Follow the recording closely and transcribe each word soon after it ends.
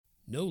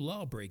no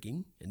law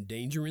breaking, and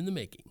danger in the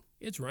making.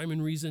 It's Rhyme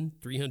and Reason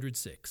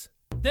 306.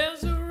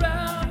 There's a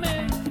rhyme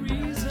and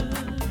reason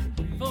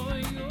for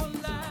your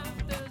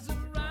life. There's a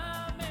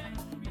rhyme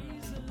and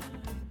reason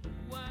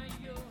why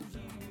you're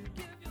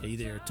here. Hey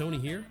there, Tony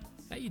here.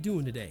 How you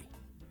doing today?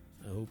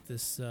 I hope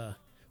this,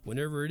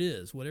 whenever it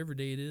is, whatever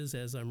day it is,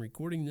 as I'm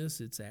recording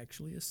this, it's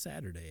actually a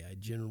Saturday. I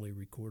generally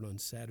record on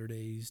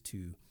Saturdays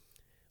to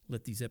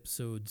let these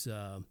episodes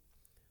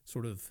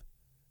sort of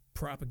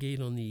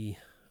propagate on the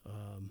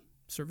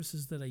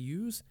services that I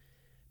use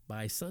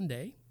by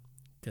Sunday,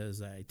 because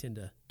I tend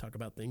to talk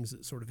about things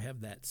that sort of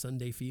have that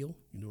Sunday feel.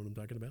 You know what I'm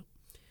talking about?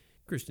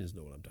 Christians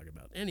know what I'm talking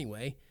about.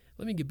 Anyway,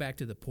 let me get back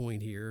to the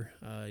point here.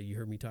 You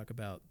heard me talk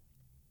about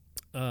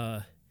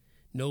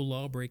no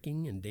law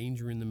breaking and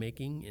danger in the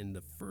making. And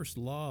the first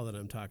law that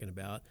I'm talking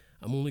about,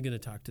 I'm only going to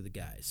talk to the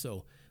guys.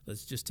 So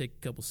let's just take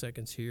a couple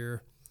seconds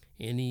here.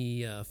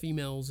 Any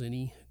females,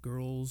 any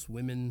girls,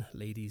 women,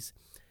 ladies,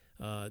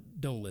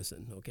 don't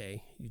listen,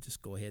 okay? You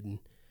just go ahead and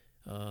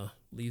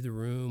leave the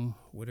room,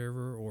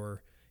 whatever,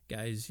 or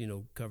guys,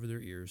 cover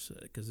their ears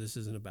because this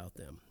isn't about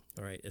them.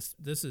 All right,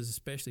 this is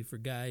especially for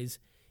guys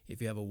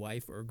if you have a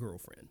wife or a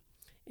girlfriend.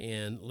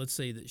 And let's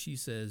say that she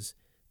says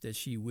that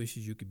she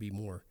wishes you could be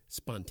more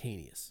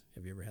spontaneous.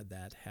 Have you ever had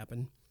that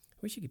happen? I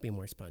wish you could be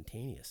more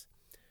spontaneous.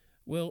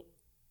 Well,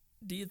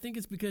 do you think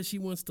it's because she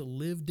wants to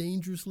live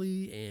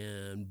dangerously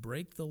and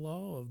break the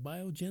law of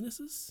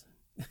biogenesis?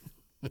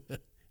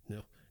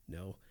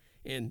 No.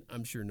 And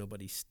I'm sure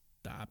nobody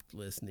stopped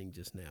listening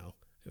just now.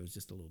 It was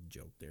just a little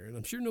joke there. And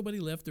I'm sure nobody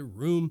left the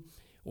room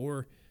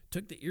or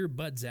took the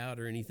earbuds out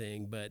or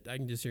anything, but I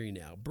can just hear you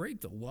now.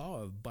 Break the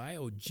law of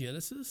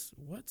biogenesis?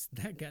 What's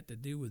that got to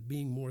do with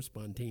being more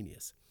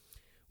spontaneous?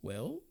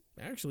 Well,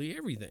 actually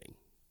everything.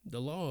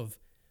 The law of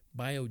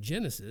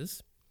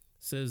biogenesis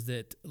says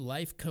that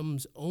life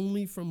comes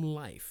only from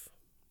life.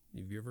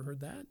 Have you ever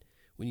heard that?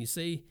 When you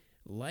say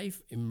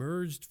life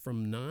emerged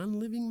from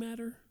non-living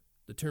matter,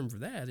 the term for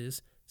that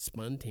is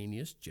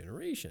spontaneous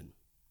generation.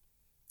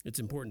 It's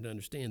important to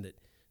understand that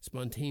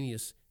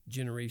spontaneous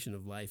generation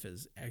of life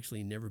has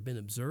actually never been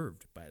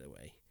observed, by the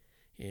way.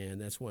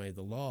 And that's why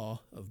the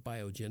law of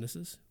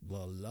biogenesis,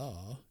 the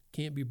law,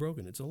 can't be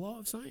broken. It's a law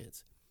of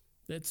science.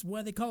 That's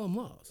why they call them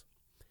laws.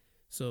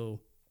 So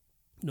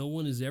no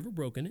one has ever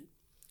broken it.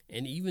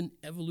 And even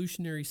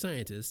evolutionary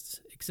scientists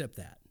accept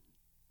that.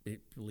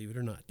 Believe it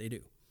or not, they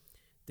do.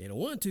 They don't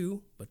want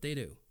to, but they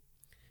do.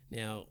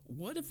 Now,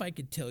 what if I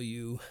could tell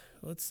you,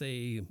 let's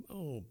say,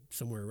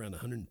 somewhere around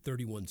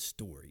 131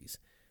 stories.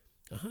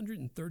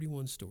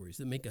 131 stories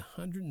that make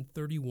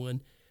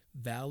 131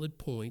 valid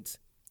points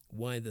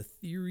why the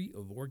theory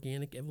of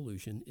organic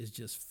evolution is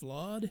just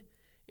flawed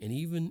and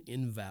even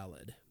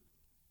invalid.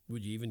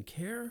 Would you even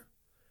care?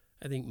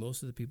 I think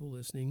most of the people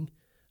listening,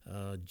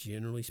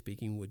 generally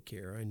speaking, would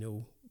care. I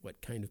know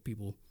what kind of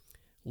people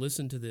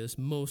listen to this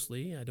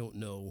mostly. I don't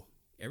know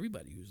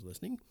everybody who's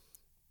listening.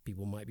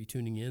 People might be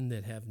tuning in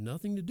that have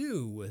nothing to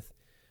do with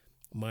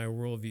my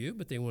worldview,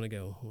 but they want to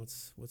go,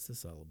 what's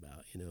this all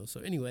about?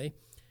 So anyway,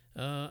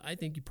 I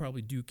think you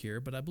probably do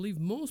care, but I believe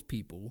most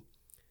people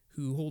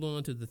who hold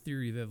on to the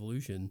theory of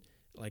evolution,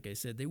 like I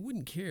said, they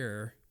wouldn't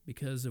care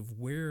because of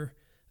where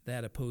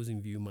that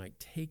opposing view might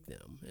take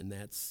them, and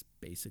that's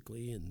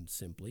basically and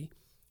simply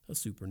a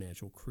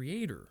supernatural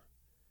creator.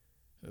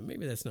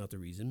 Maybe that's not the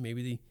reason.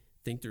 Maybe they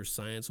think their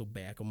science will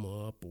back them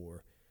up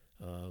or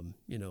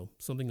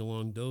something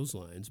along those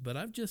lines. But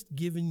I've just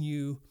given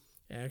you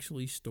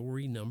actually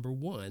story number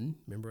one.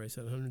 Remember I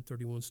said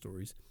 131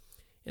 stories.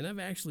 And I've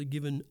actually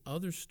given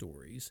other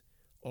stories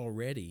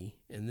already.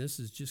 And this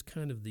is just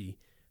kind of the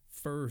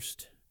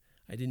first.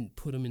 I didn't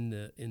put them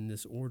in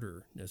this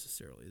order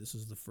necessarily. This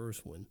is the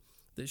first one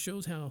that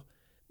shows how,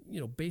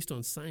 based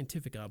on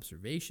scientific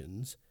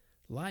observations,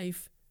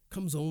 life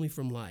comes only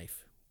from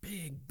life.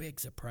 Big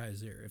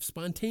surprise there. If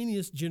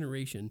spontaneous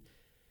generation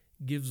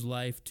gives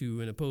life to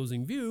an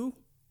opposing view,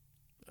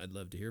 I'd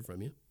love to hear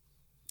from you.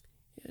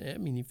 Yeah, I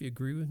mean, if you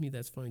agree with me,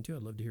 that's fine too.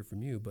 I'd love to hear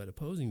from you. But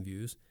opposing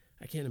views,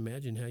 I can't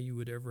imagine how you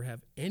would ever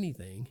have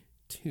anything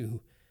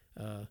to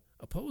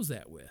oppose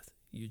that with.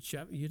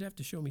 You'd have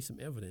to show me some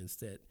evidence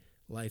that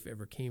life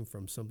ever came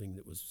from something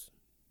that was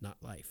not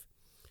life.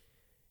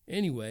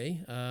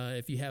 Anyway,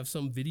 if you have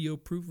some video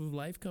proof of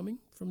life coming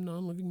from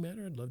non-living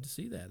matter, I'd love to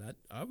see that.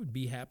 I would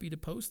be happy to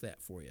post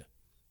that for you.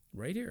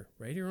 Right here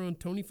on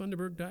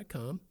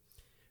TonyFunderberg.com.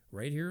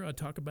 Right here, I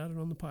talk about it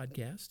on the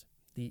podcast.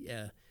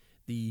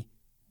 The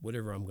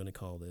whatever I'm going to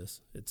call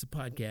this. It's a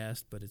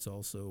podcast, but it's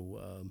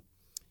also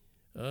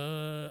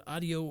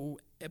audio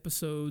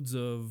episodes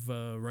of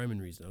Rhyme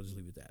and Reason. I'll just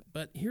leave it at that.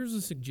 But here's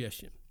a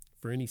suggestion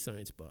for any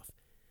science buff.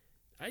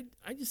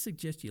 I just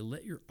suggest you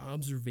let your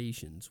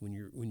observations, when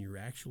you're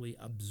actually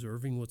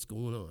observing what's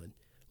going on,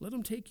 let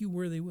them take you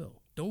where they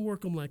will. Don't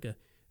work them like a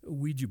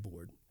Ouija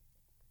board,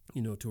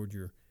 toward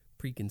your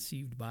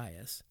preconceived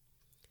bias.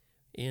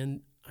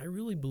 And I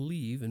really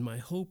believe, and my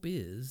hope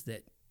is,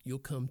 that you'll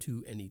come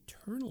to an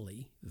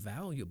eternally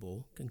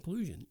valuable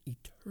conclusion.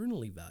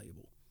 Eternally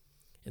valuable.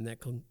 And that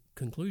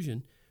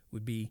conclusion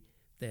would be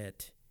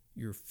that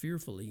you're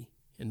fearfully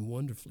and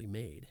wonderfully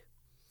made.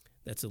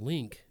 That's a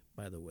link,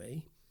 by the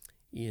way,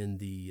 in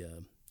the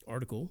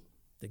article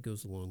that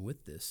goes along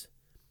with this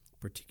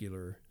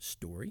particular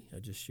story I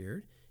just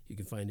shared. You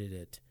can find it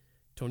at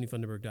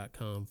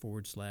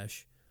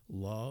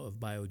tonyfunderburg.com/law of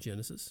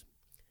biogenesis.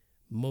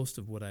 Most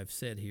of what I've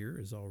said here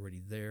is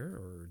already there,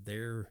 or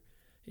there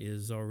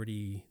is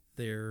already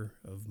there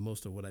of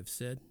most of what I've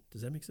said.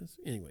 Does that make sense?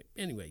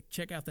 Anyway,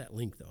 check out that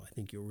link, though. I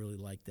think you'll really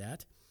like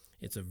that.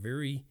 It's a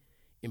very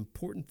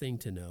important thing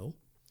to know.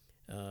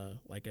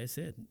 Like I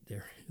said,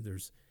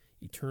 there's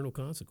eternal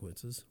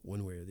consequences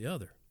one way or the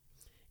other.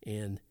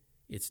 And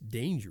it's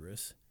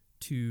dangerous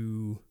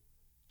to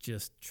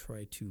just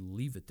try to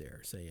leave it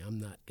there. Say, I'm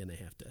not going to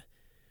have to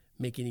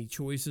make any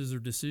choices or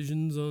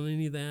decisions on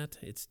any of that.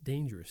 It's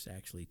dangerous,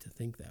 actually, to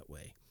think that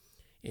way.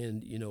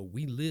 And,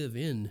 we live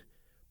in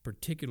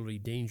particularly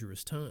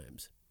dangerous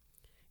times.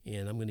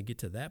 And I'm going to get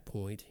to that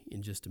point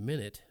in just a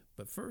minute.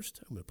 But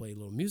first, I'm going to play a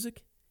little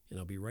music, and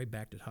I'll be right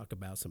back to talk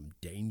about some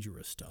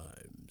dangerous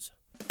times.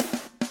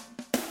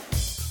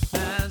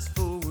 Fast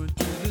forward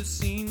to the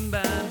scene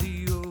by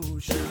the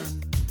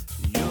ocean.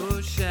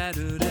 You're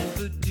shattered and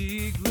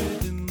fatigued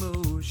with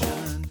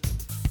emotion.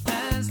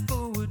 Fast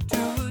forward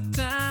to a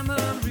time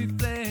of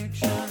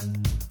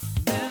reflection.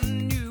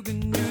 Then you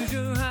can use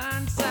your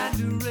hindsight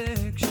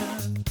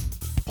direction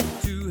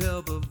to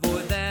help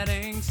avoid that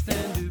angst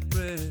and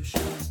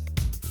depression.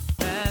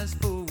 Fast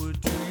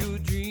forward to your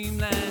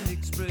dreamland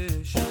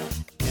expression.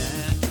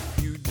 Can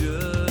you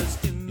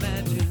just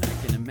imagine? I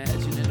can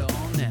imagine it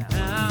all now.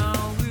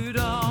 How it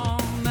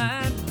all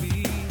might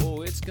be.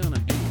 Oh, it's gonna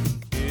be.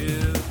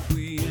 If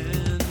we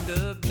end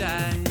up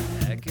dying,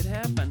 that could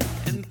happen.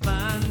 And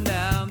find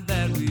out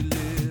that we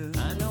live.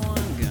 I know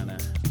I'm gonna.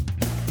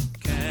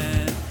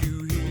 Can't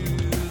you hear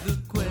the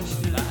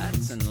question?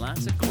 Lots and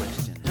lots of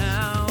questions.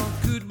 How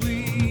could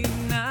we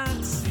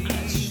not see?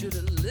 I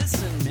should've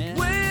listened, man.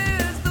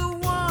 Where's the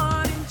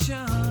one in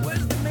charge?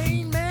 Where's the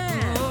main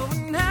man? Oh,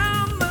 and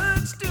how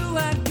much do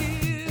I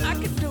give? I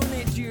could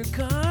donate to your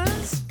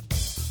cause.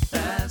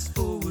 Fast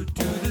forward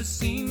to the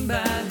scene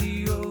by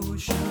the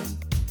ocean.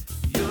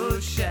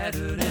 You're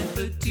shattered and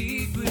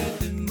fatigued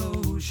with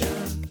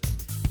emotion.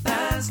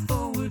 Fast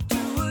forward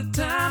to a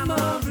time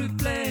of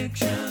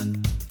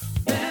reflection.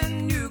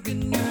 Then you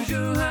can use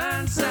your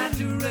hindsight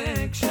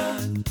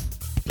direction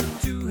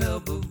to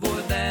help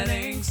avoid that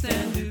angst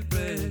and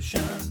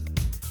depression.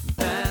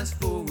 Fast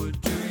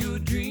forward to your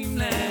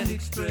dreamland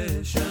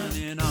expression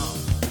in all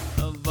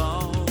of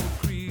all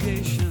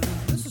creation.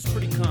 This is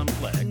pretty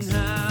complex. And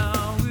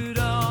how it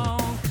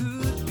all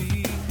could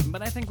be.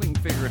 But I think we can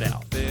figure it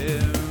out.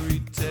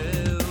 Fairy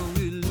tale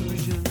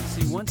illusions.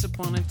 See, once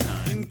upon a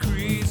time,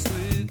 increase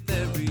with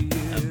every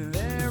year. A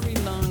very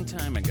long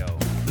time ago,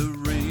 the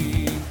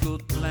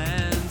wrinkled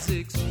plans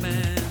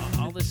expand.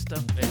 All this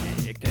stuff,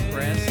 it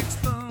compressed.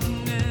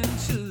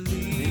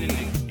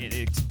 Exponentially. It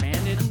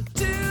expanded.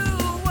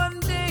 Until one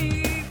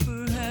day,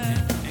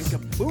 perhaps. And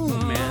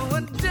kaboom, man.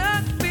 A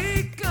duck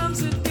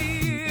becomes a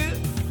deer.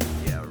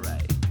 Yeah,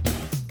 right.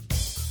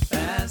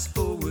 Fast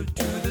forward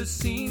to the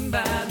scene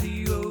by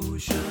the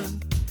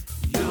ocean.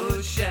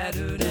 You're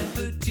shattered and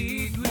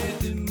fatigued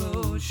with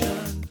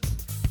emotion.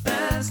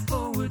 Fast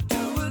forward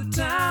to a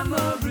time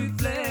of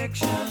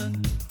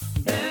reflection.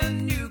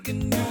 Then you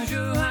can use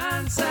your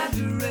hindsight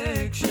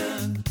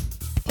direction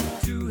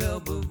to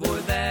help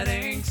avoid that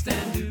angst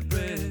and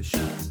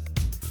depression.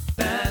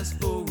 Fast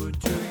forward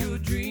to your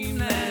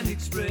dreamland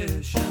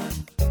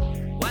expression.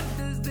 What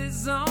does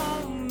this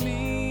all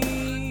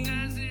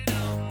mean?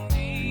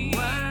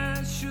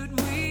 Why should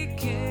we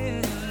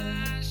care?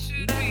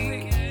 That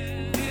we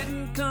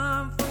didn't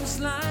come from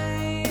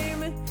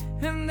slime,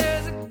 and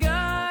there's a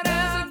God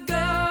out there.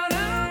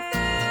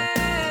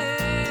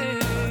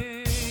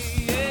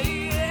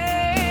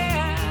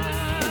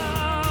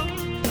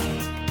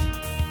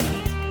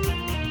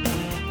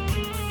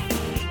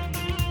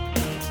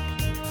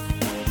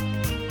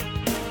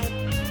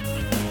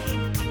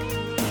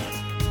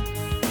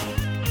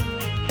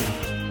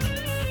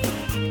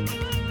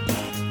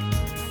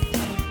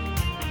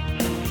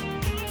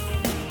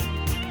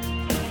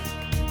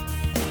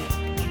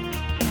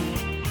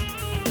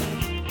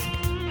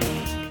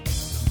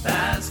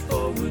 Fast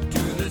forward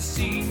to the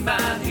scene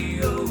by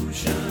the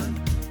ocean.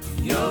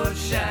 You're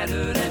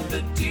shattered and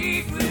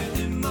fatigued with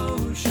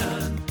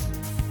emotion.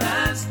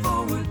 Fast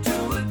forward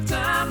to a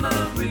time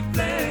of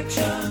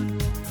reflection.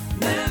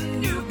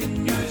 Then you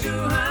can use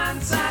your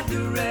hindsight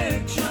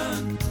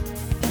direction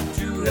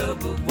to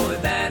help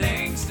avoid that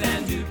angst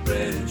and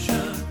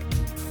depression.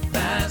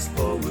 Fast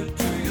forward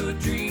to your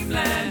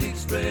dreamland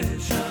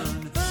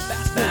expression.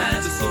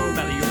 Fast forward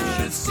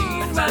to the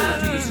scene by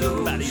the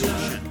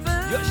ocean.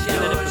 You're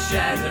shattered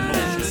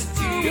and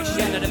fatigued with emotion. You're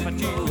shattered and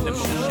fatigued with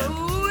emotion.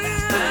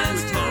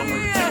 Fast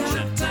forward to a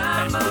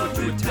time of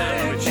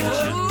reflection.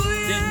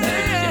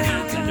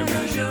 Then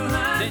use your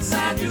hands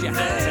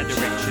and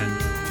direction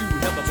to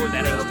help avoid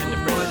that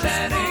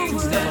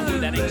angst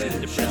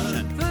and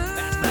depression.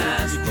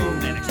 Fast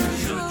forward to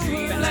your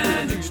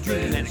dreamland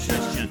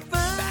expression.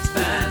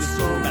 Fast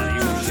forward to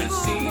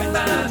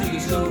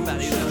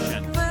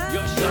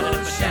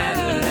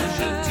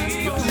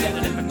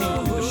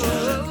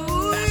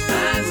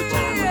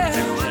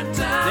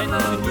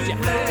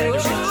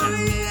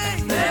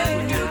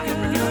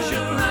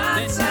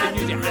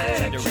your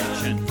high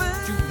direction.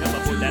 To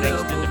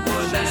help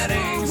avoid that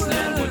angst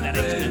and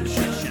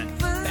depression.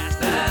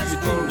 Fast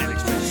forward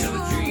to your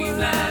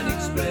dreamland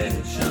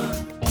expression.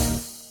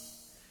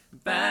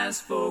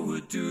 Fast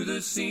forward to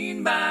the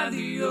scene by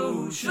the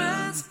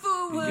ocean.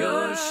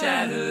 You're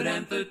shattered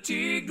and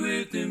fatigued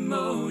with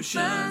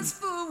emotion.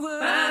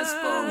 Fast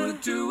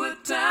forward to a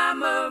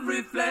time of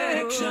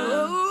reflection.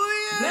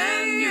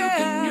 Then you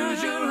can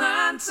use your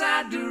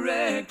hindsight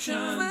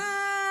direction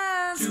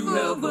to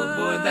help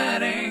avoid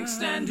that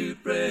angst and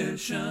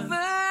depression.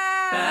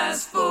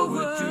 Fast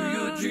forward to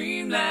your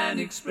dreamland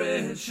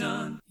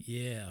expression.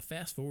 Yeah,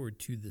 fast forward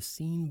to the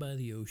scene by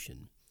the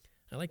ocean.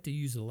 I like to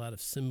use a lot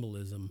of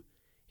symbolism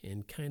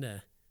and kind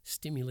of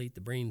stimulate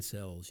the brain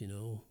cells,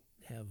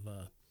 have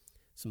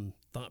some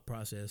thought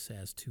process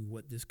as to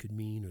what this could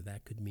mean or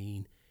that could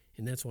mean.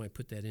 And that's why I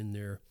put that in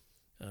there.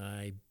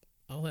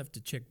 I'll have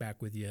to check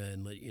back with you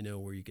and let you know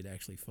where you could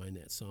actually find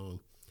that song.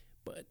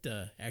 But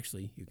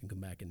actually, you can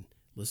come back and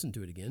listen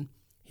to it again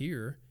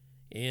here.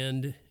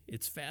 And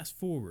it's Fast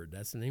Forward.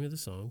 That's the name of the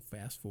song,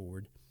 Fast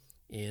Forward.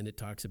 And it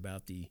talks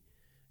about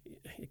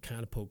it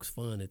kind of pokes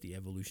fun at the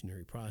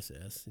evolutionary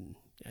process. And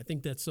I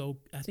think that's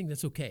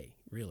okay,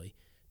 really,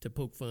 to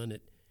poke fun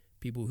at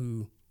people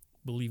who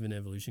believe in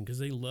evolution, because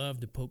they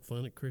love to poke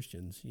fun at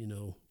Christians,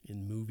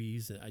 in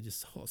movies. I just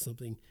saw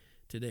something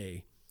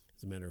today,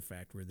 as a matter of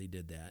fact, where they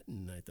did that,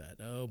 and I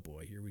thought, oh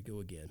boy, here we go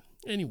again.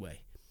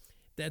 Anyway,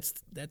 that's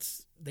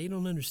they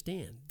don't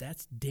understand.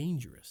 That's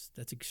dangerous.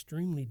 That's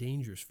extremely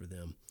dangerous for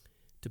them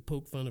to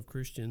poke fun of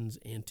Christians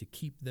and to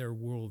keep their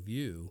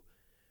worldview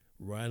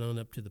right on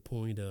up to the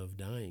point of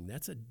dying.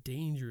 That's a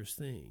dangerous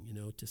thing.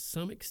 To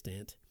some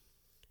extent,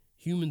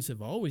 humans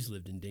have always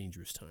lived in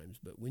dangerous times,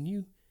 but when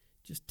you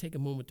just take a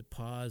moment to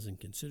pause and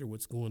consider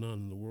what's going on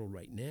in the world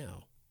right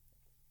now,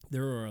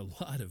 there are a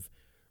lot of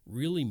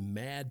really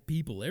mad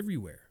people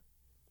everywhere.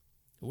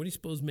 And what do you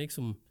suppose makes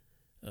them,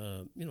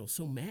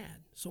 so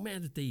mad? So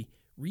mad that they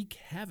wreak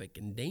havoc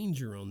and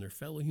danger on their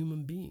fellow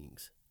human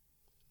beings.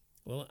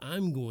 Well,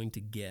 I'm going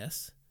to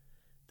guess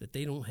that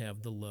they don't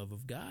have the love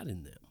of God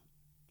in them.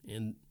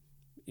 And,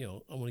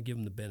 I want to give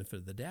them the benefit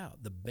of the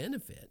doubt. The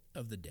benefit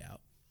of the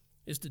doubt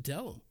is to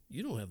tell them,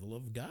 you don't have the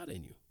love of God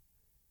in you.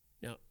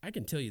 Now, I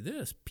can tell you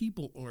this,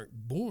 people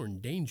aren't born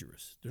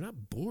dangerous. They're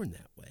not born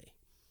that way.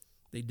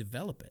 They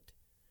develop it.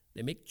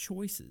 They make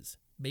choices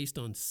based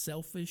on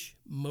selfish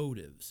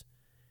motives.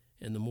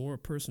 And the more a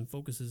person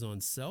focuses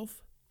on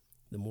self,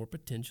 the more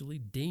potentially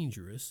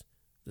dangerous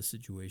the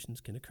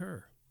situations can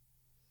occur.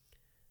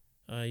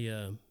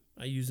 I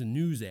use a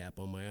news app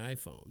on my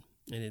iPhone,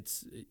 and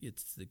it's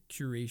the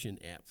Curation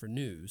app for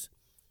news.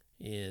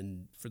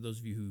 And for those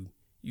of you who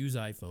use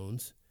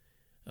iPhones,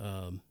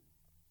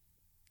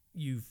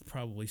 you've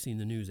probably seen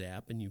the news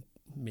app, and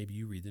maybe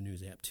you read the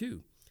news app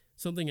too.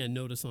 Something I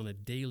notice on a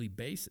daily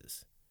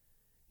basis,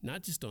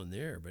 not just on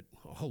there, but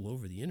all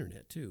over the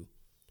internet too.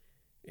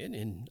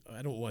 And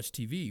I don't watch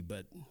TV,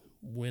 but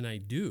when I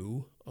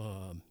do,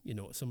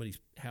 at somebody's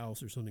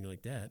house or something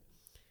like that,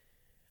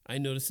 I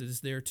notice that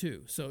it's there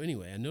too. So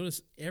anyway, I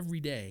notice every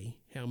day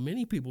how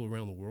many people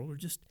around the world are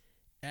just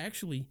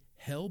actually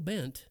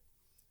hell-bent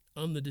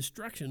on the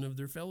destruction of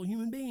their fellow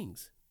human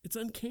beings. It's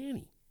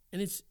uncanny.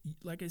 And it's,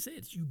 like I say,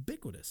 it's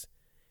ubiquitous.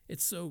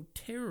 It's so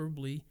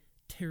terribly,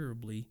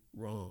 terribly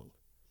wrong.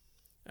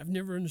 I've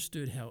never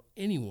understood how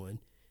anyone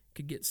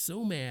could get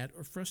so mad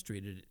or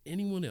frustrated at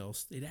anyone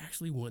else they'd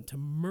actually want to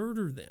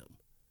murder them.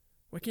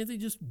 Why can't they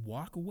just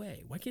walk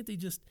away? Why can't they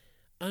just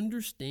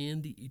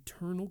understand the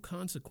eternal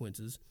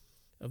consequences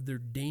of their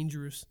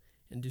dangerous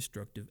and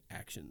destructive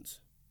actions?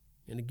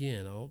 And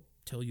again, I'll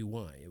tell you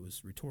why. It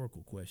was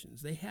rhetorical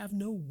questions. They have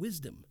no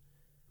wisdom.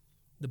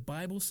 The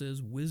Bible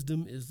says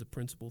wisdom is the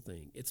principal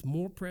thing. It's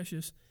more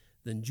precious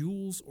than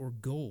jewels or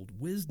gold.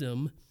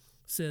 Wisdom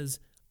says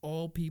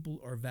all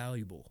people are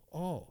valuable,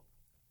 all.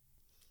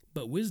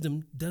 But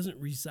wisdom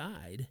doesn't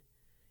reside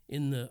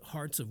in the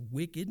hearts of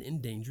wicked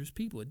and dangerous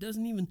people. It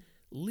doesn't even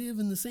live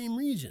in the same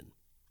region.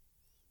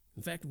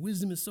 In fact,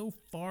 wisdom is so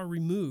far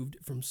removed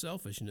from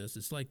selfishness,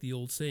 it's like the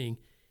old saying,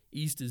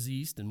 east is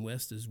east and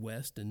west is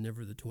west, and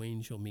never the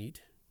twain shall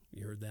meet.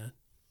 You heard that?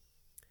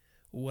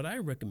 What I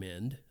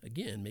recommend,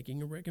 again,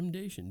 making a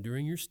recommendation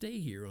during your stay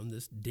here on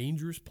this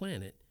dangerous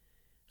planet,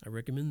 I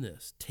recommend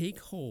this. Take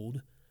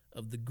hold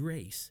of the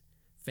grace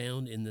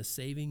found in the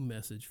saving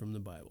message from the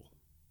Bible.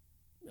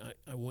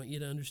 I want you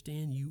to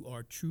understand you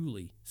are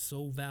truly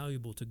so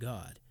valuable to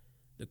God,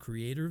 the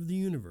creator of the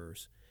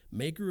universe,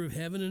 maker of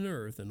heaven and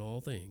earth and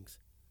all things,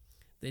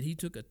 that he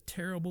took a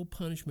terrible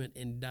punishment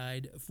and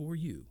died for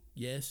you.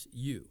 Yes,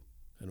 you.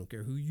 I don't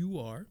care who you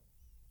are.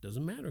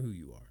 Doesn't matter who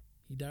you are.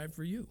 He died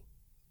for you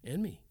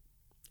and me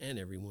and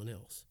everyone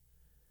else.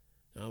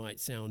 Now, I might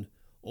sound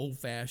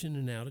old-fashioned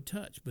and out of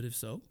touch, but if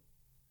so,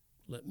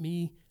 let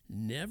me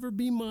never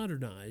be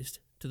modernized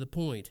to the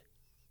point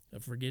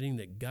of forgetting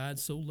that God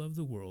so loved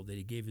the world that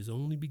he gave his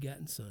only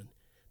begotten Son,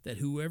 that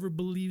whoever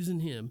believes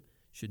in him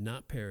should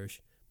not perish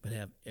but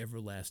have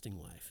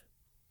everlasting life.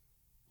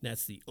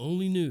 That's the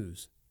only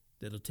news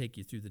that'll take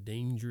you through the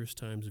dangerous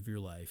times of your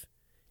life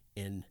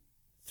and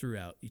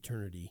throughout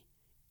eternity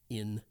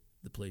in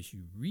the place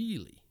you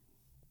really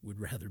would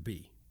rather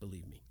be,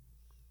 believe me.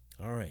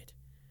 All right.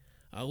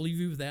 I'll leave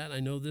you with that. I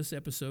know this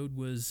episode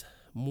was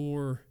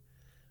more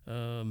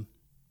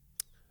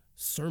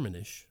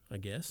sermonish, I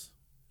guess.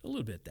 A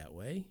little bit that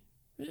way.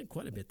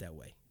 Quite a bit that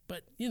way.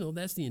 But,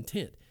 that's the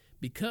intent.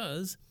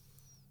 Because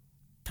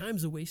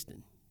time's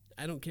a-wasting.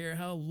 I don't care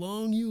how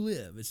long you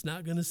live. It's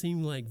not going to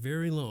seem like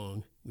very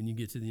long when you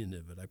get to the end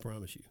of it, I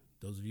promise you.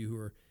 Those of you who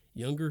are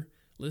younger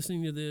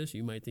listening to this,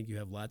 you might think you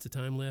have lots of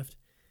time left.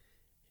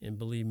 And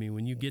believe me,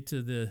 when you get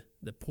to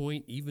the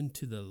point, even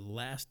to the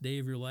last day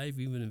of your life,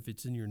 even if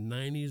it's in your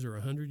 90s or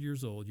 100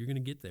 years old, you're going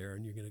to get there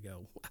and you're going to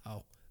go,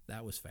 wow,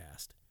 that was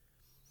fast.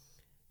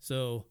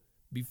 So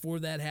before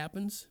that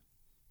happens,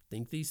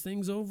 think these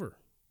things over.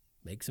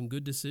 Make some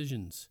good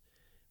decisions.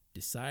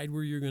 Decide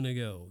where you're going to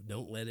go.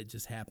 Don't let it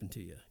just happen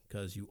to you,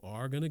 because you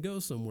are going to go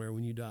somewhere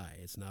when you die.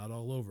 It's not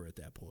all over at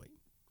that point.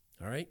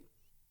 All right?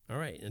 All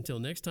right. Until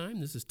next time,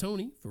 this is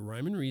Tony for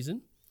Rhyme and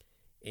Reason.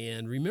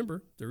 And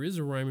remember, there is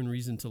a rhyme and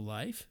reason to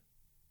life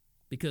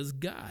because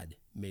God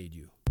made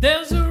you.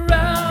 There's a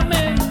rhyme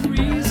and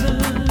reason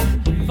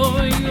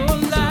for your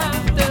life.